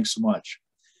well. Thanks so much.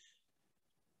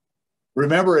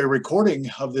 Remember, a recording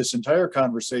of this entire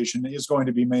conversation is going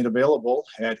to be made available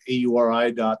at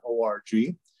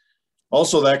auri.org.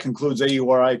 Also, that concludes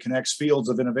AURI Connect's Fields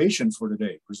of Innovation for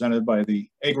today, presented by the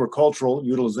Agricultural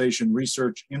Utilization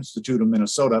Research Institute of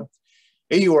Minnesota.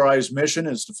 AURI's mission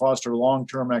is to foster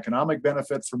long-term economic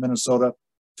benefit for Minnesota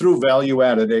through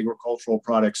value-added agricultural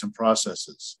products and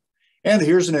processes. And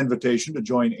here's an invitation to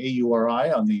join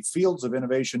AURI on the Fields of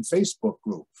Innovation Facebook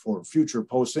group for future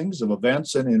postings of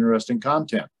events and interesting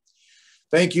content.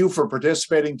 Thank you for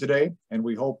participating today, and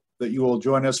we hope that you will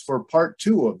join us for part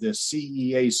 2 of this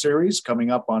CEA series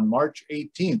coming up on March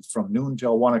 18th from noon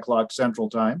till 1 o'clock Central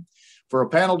Time for a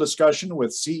panel discussion with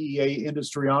CEA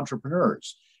industry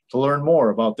entrepreneurs to learn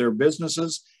more about their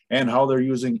businesses and how they're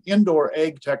using indoor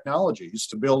ag technologies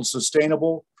to build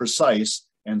sustainable, precise,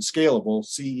 and scalable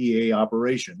CEA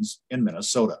operations in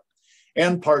Minnesota.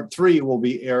 And part 3 will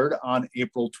be aired on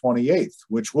April 28th,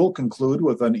 which will conclude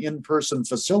with an in-person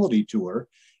facility tour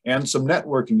and some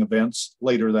networking events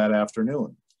later that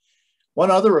afternoon. One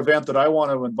other event that I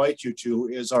want to invite you to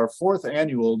is our 4th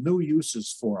annual New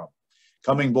Uses Forum,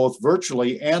 coming both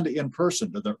virtually and in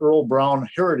person to the Earl Brown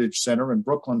Heritage Center in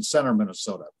Brooklyn Center,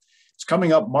 Minnesota. It's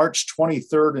coming up March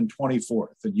 23rd and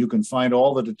 24th, and you can find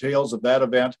all the details of that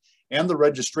event and the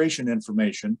registration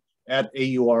information at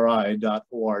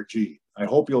auri.org. I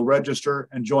hope you'll register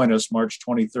and join us March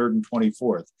 23rd and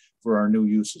 24th for our New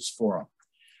Uses Forum.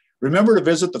 Remember to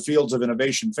visit the Fields of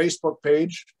Innovation Facebook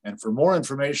page, and for more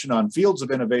information on Fields of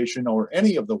Innovation or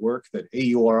any of the work that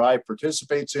AURI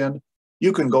participates in,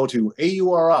 you can go to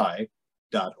auri.org.